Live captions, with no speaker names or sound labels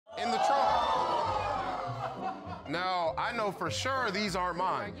Now, I know for sure these aren't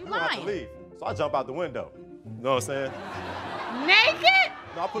mine. You You have to lying. leave. So I jump out the window. You know what I'm saying? Naked?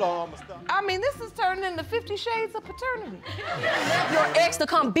 No, I put on all my stuff. I mean, this is turning into 50 Shades of Paternity. Your ex to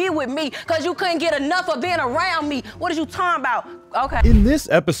come be with me because you couldn't get enough of being around me. What is you talking about? Okay. In this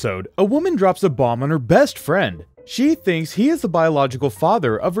episode, a woman drops a bomb on her best friend. She thinks he is the biological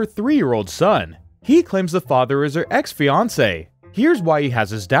father of her 3-year-old son. He claims the father is her ex-fiancé. Here's why he has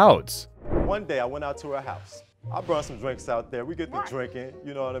his doubts. One day I went out to her house. I brought some drinks out there. We get to drinking,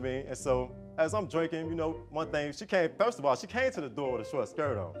 you know what I mean? And so as I'm drinking, you know, one thing, first of all, she came to the door with a short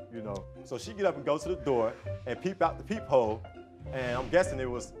skirt on, you know. So she get up and go to the door and peep out the peephole. And I'm guessing it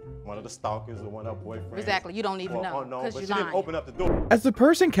was one of the stalkers or one of her boyfriends. Exactly, you don't even know, Unknown, because but you're she didn't lying. open up the door. As the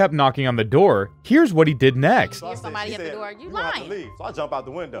person kept knocking on the door, here's what he did next. So I Here's said- somebody she at the said, door. You "You gonna have to lying." leave." So I jump out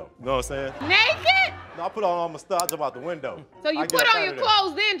the window. You know what I'm saying? Naked? No, I put on all my stuff. I jump out the window. So you I get put up on out your of there.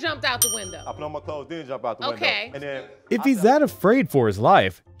 clothes, then jumped out the window. I put on my clothes, then jump out the window. Okay. And then If he's that afraid for his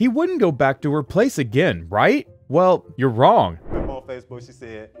life, he wouldn't go back to her place again, right? Well, you're wrong. on Facebook, she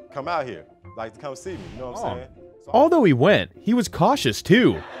said, "Come out here, like to come see me." You know what I'm saying? So Although he went, he was cautious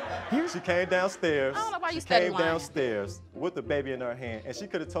too. she came downstairs. I don't know why you she steady came lying. downstairs with the baby in her hand, and she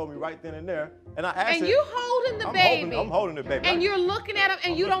could have told me right then and there. And I asked And her, you holding the baby. I'm holding the baby. And you're looking at him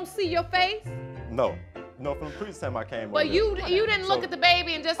and you don't see your face? No, from the previous time I came. But over you there. didn't look So- at the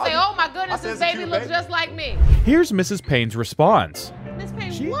baby and just I say, just- oh my I goodness, said, this "It's a baby cute looks baby." just like me. Here's Mrs. Payne's response. Miss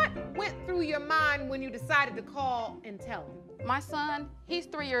Payne, what went through your mind when you decided to call and tell him? My son, he's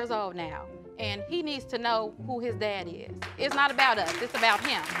 3 years old now, and he needs to know who his dad is. It's not about us, it's about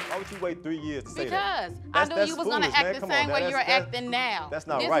him. Why would you wait 3 years to say that? Because I knew you was gonna foolish, act man. the Come same on, now. way you're That's- acting now. That's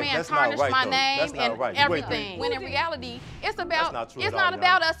not this right. man That's not tarnished right, my though. name That's not and right. You wait everything. three- When in reality, it's about not true it's at all, not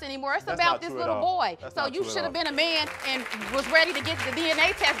about Yana. us anymore. It's That's about not this true at little all. boy. That's So not you true at should have all. been a man and was ready to get the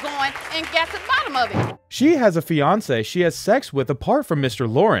DNA test going and got to the bottom of it. She has a fiance she has sex with apart from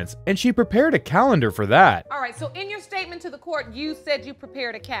Mr. Lawrence, and she prepared a calendar for that. All right, so in your statement to the court, you said you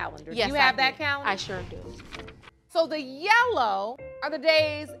prepared a calendar. Yes, do you have I that do. calendar? I sure do. So the yellow are the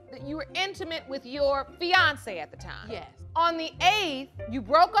days that you were intimate with your fiance at the time. Yes. On the 8th, you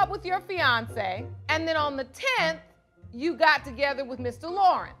broke up with your fiance, and then on the 10th, you got together with Mr.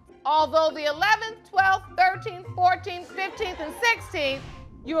 Lawrence. Although the 11th, 12th, 13th, 14th, 15th, and 16th,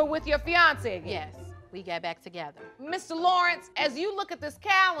 you were with your fiance again. Yes, we got back together. Mr. Lawrence, as you look at this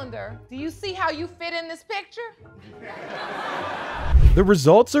calendar, do you see how you fit in this picture? The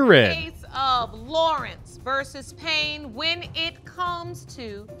results are in. Case of Lawrence versus Payne when it comes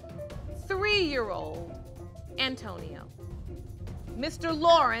to 3-year-old Antonio. Mr.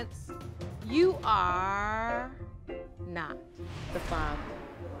 Lawrence, you are not the father.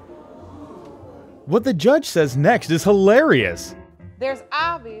 What the judge says next is hilarious. There's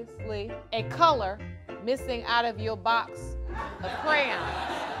obviously a color missing out of your box of crayons.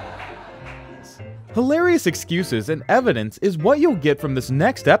 Hilarious excuses and evidence is what you'll get from this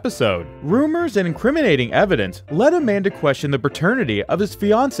next episode. Rumors and incriminating evidence led a man to question the paternity of his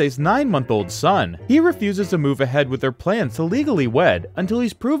fiance's 9-month-old son. He refuses to move ahead with their plans to legally wed until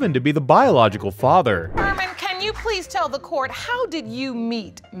he's proven to be the biological father. Herman, can you please tell the court, how did you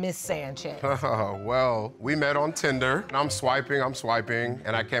meet Miss Sanchez? Well, we met on Tinder, and I'm swiping,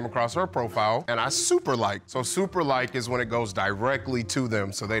 and I came across her profile, and I super like. So super like is when it goes directly to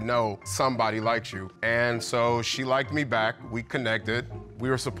them, so they know somebody likes you. And so she liked me back, we connected. We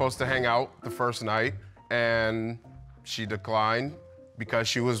were supposed to hang out the first night, and she declined because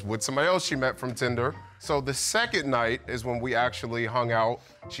she was with somebody else she met from Tinder. So the second night is when we actually hung out.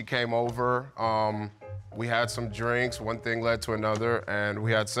 She came over, we had some drinks, one thing led to another, and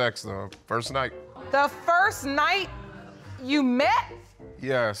we had sex the first night. The first night you met?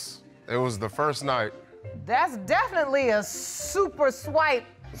 Yes, it was the first night. That's definitely a super swipe,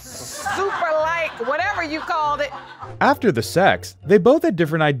 super like, whatever you called it. After the sex, they both had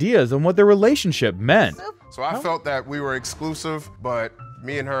different ideas on what their relationship meant. So I felt that we were exclusive, but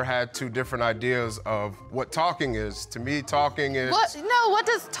me and her had two different ideas of what talking is. To me, talking is... What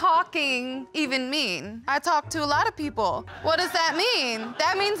does talking even mean? I talk to a lot of people. What does that mean?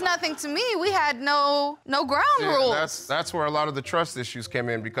 That means nothing to me. We had no ground rules. That's where a lot of the trust issues came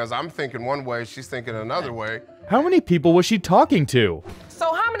in, because I'm thinking one way, she's thinking another way. How many people was she talking to?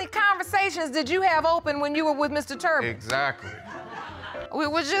 So how many conversations did you have open when you were with Mr. Turban? Exactly. We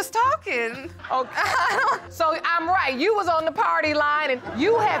were just talking. Oh, so I'm right, you was on the party line and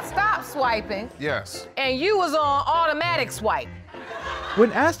you had stopped swiping. Yes. And you was on automatic swipe.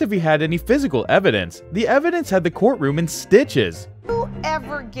 When asked if he had any physical evidence, the evidence had the courtroom in stitches. Did you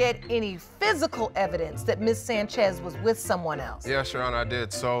ever get any physical evidence that Miss Sanchez was with someone else? Yes, Your Honor, I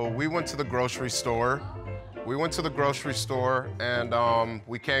did. So we went to the grocery store, We went to the grocery store and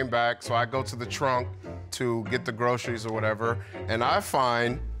we came back. So I go to the trunk to get the groceries or whatever, and I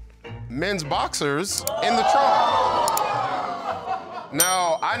find men's boxers in the trunk.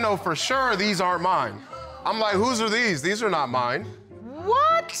 Now, I know for sure these aren't mine. I'm like, whose are these? These are not mine.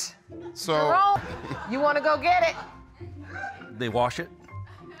 What? So. Jerome, you want to go get it? They wash it?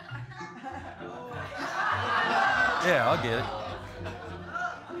 Yeah, I'll get it.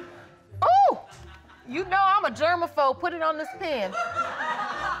 Oh, you know I'm a germaphobe. Put it on this pen.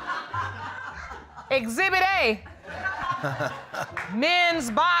 Exhibit A.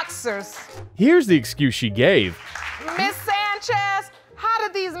 Men's boxers. Here's the excuse she gave. Miss Sanchez, how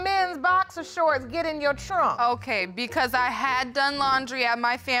did these men's boxer shorts get in your trunk? Okay, because I had done laundry at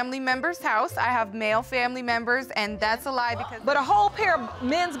my family member's house. I have male family members, and that's a lie because... But a whole pair of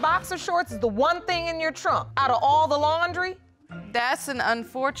men's boxer shorts is the one thing in your trunk out of all the laundry? That's an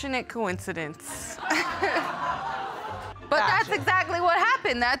unfortunate coincidence. But Gotcha. that's exactly what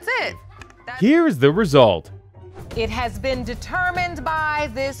happened. That's it. Here's the result. It has been determined by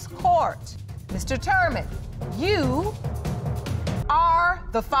this court. Mr. Turman, you are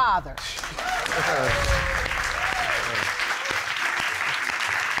the father.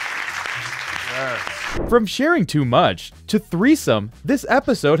 From sharing too much to threesome, this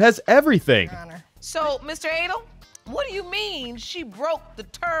episode has everything. So, Mr. Adel, what do you mean she broke the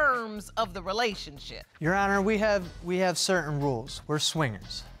terms of the relationship? Your Honor, we have certain rules. We're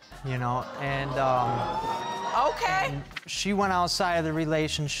swingers, you know, and Okay. she went outside of the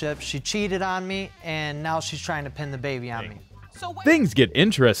relationship. She cheated on me, and now she's trying to pin the baby on me. So wait, Things get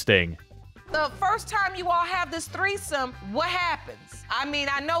interesting. the first time you all have this threesome, what happens? I mean,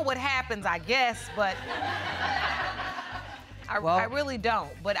 I know what happens, I guess, but I really don't.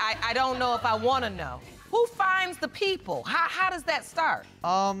 But I don't know if I want to know. Who finds the people? How does that start?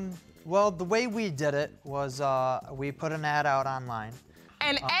 Well, the way we did it was we put an ad out online.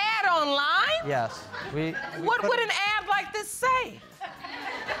 An ad online? Yes. What would an ad like this say?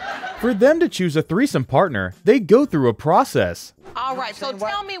 For them to choose a threesome partner, they go through a process. All right, so saying what-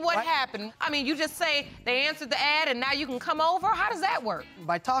 tell me what what? happened. I mean, you just say they answered the ad and now you can come over? How does that work?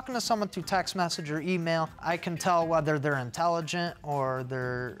 By talking to someone through text message or email, I can tell whether they're intelligent or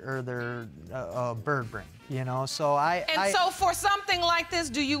they're a bird brain. You know, so So for something like this,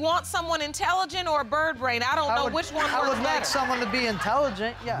 do you want someone intelligent or a bird brain? I don't know which one I works would like better. someone to be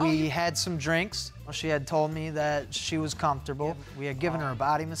intelligent. Yeah. We had some drinks. She had told me that she was comfortable. We had given her a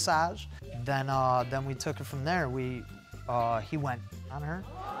body massage. Then we took it from there. He went on her.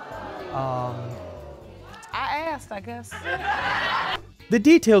 I asked, I guess. The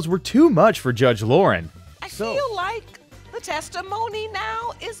details were too much for Judge Lauren. I feel like the testimony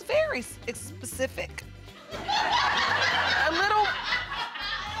now is very specific. A little.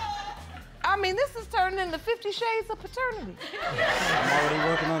 I mean, this is turning into 50 Shades of Paternity. I'm already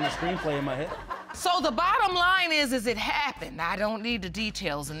working on the screenplay in my head. So the bottom line is it happened. I don't need the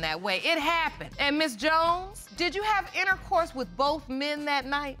details in that way. It happened. And Miss Jones, did you have intercourse with both men that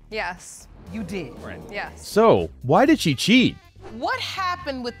night? Yes. You did. Yes. So, why did she cheat? What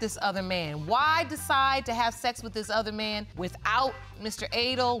happened with this other man? Why decide to have sex with this other man without Mr.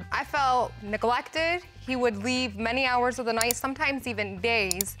 Adel? I felt neglected. He would leave many hours of the night, sometimes even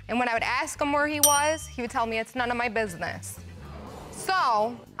days. And when I would ask him where he was, he would tell me it's none of my business.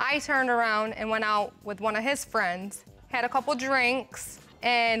 So I turned around and went out with one of his friends, had a couple drinks,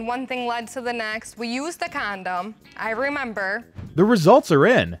 and one thing led to the next. We used a condom, I remember. The results are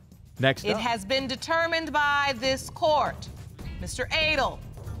in. Next It up. has been determined by this court. Mr. Adel,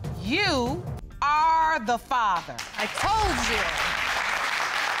 you are the father. I told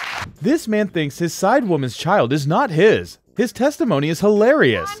you. This man thinks his side woman's child is not his. His testimony is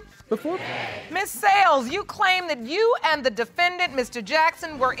hilarious. Miss Sales, you claim that you and the defendant, Mr.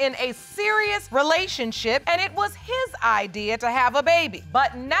 Jackson, were in a serious relationship and it was his idea to have a baby.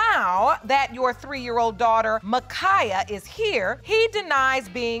 But now that your 3-year-old daughter, Micaiah, is here, he denies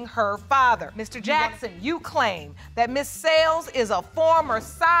being her father. Mr. Jackson, you claim that Miss Sales is a former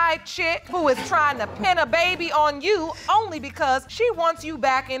side chick who is trying to pin a baby on you only because she wants you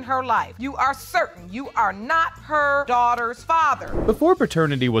back in her life. You are certain you are not her daughter's father. Before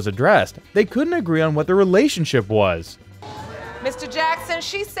paternity was addressed, they couldn't agree on what the relationship was. Mr. Jackson,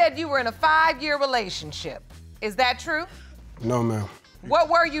 she said you were in a 5-year relationship. Is that true? No, ma'am. What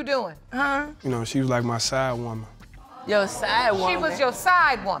were you doing? You know, she was like my side woman. Your side woman. She was your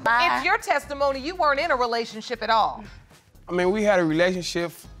side woman. It's your testimony you weren't in a relationship at all. I mean, we had a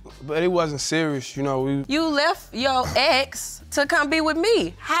relationship, but it wasn't serious, you know. You left your ex to come be with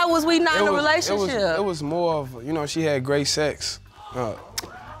me. How was we not in a relationship? It was more of, you know, she had great sex.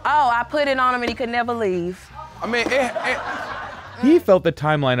 Oh, I put it on him and he could never leave. I mean, He felt the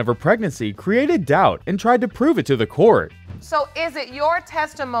timeline of her pregnancy created doubt and tried to prove it to the court. So is it your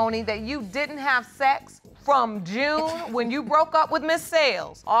testimony that you didn't have sex from June when you broke up with Miss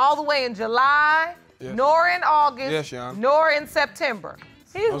Sales all the way in July, nor in August, nor in September?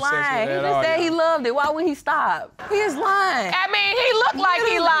 He's lying. He just said he loved it. Why would he stop? He is lying. I mean, he looked like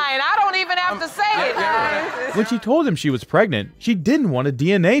he lying. I don't even have to say it. When she told him she was pregnant, she didn't want a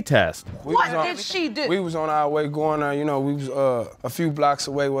DNA test. What did she do? We was on our way going there, you know, we was a few blocks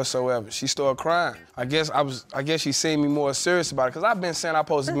away whatsoever. She started crying. I guess she seen me more serious about it, because I've been saying I'm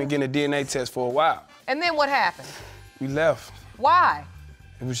supposed to be getting a DNA test for a while. And then what happened? We left. Why?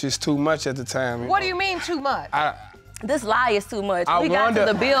 It was just too much at the time. What do you mean too much? This lie is too much. We got to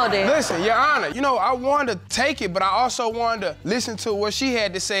the building. Listen, Your Honor, you know, I wanted to take it, but I also wanted to listen to what she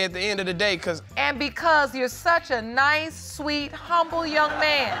had to say at the end of the day, because... And because you're such a nice, sweet, humble young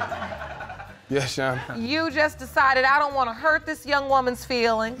man. Yes, Your Honor. You just decided, I don't want to hurt this young woman's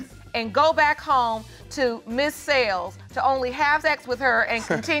feelings, and go back home to Miss Sales to only have sex with her and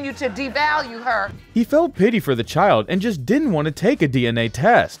continue to devalue her. He felt pity for the child and just didn't want to take a DNA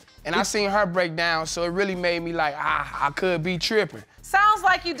test. And I seen her break down, so it really made me like, I could be tripping. Sounds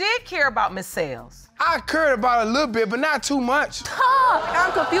like you did care about Miss Sales. I cared about it a little bit, but not too much.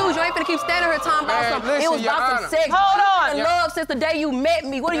 I'm confused. You ain't finna keep standing here talking about something. Listen, It was about some sex. Hold on. Love since the day you met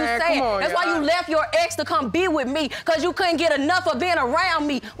me. What are you saying? That's why you left your ex to come be with me, because you couldn't get enough of being around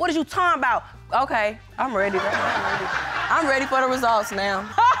me. What are you talking about? Okay, I'm ready. I'm ready for the results now.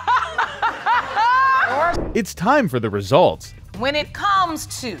 It's time for the results. When it comes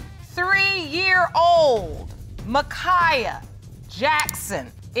to 3-year-old Micaiah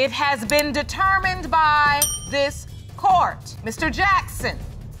Jackson, it has been determined by this court. Mr. Jackson,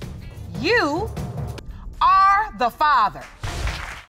 you are the father.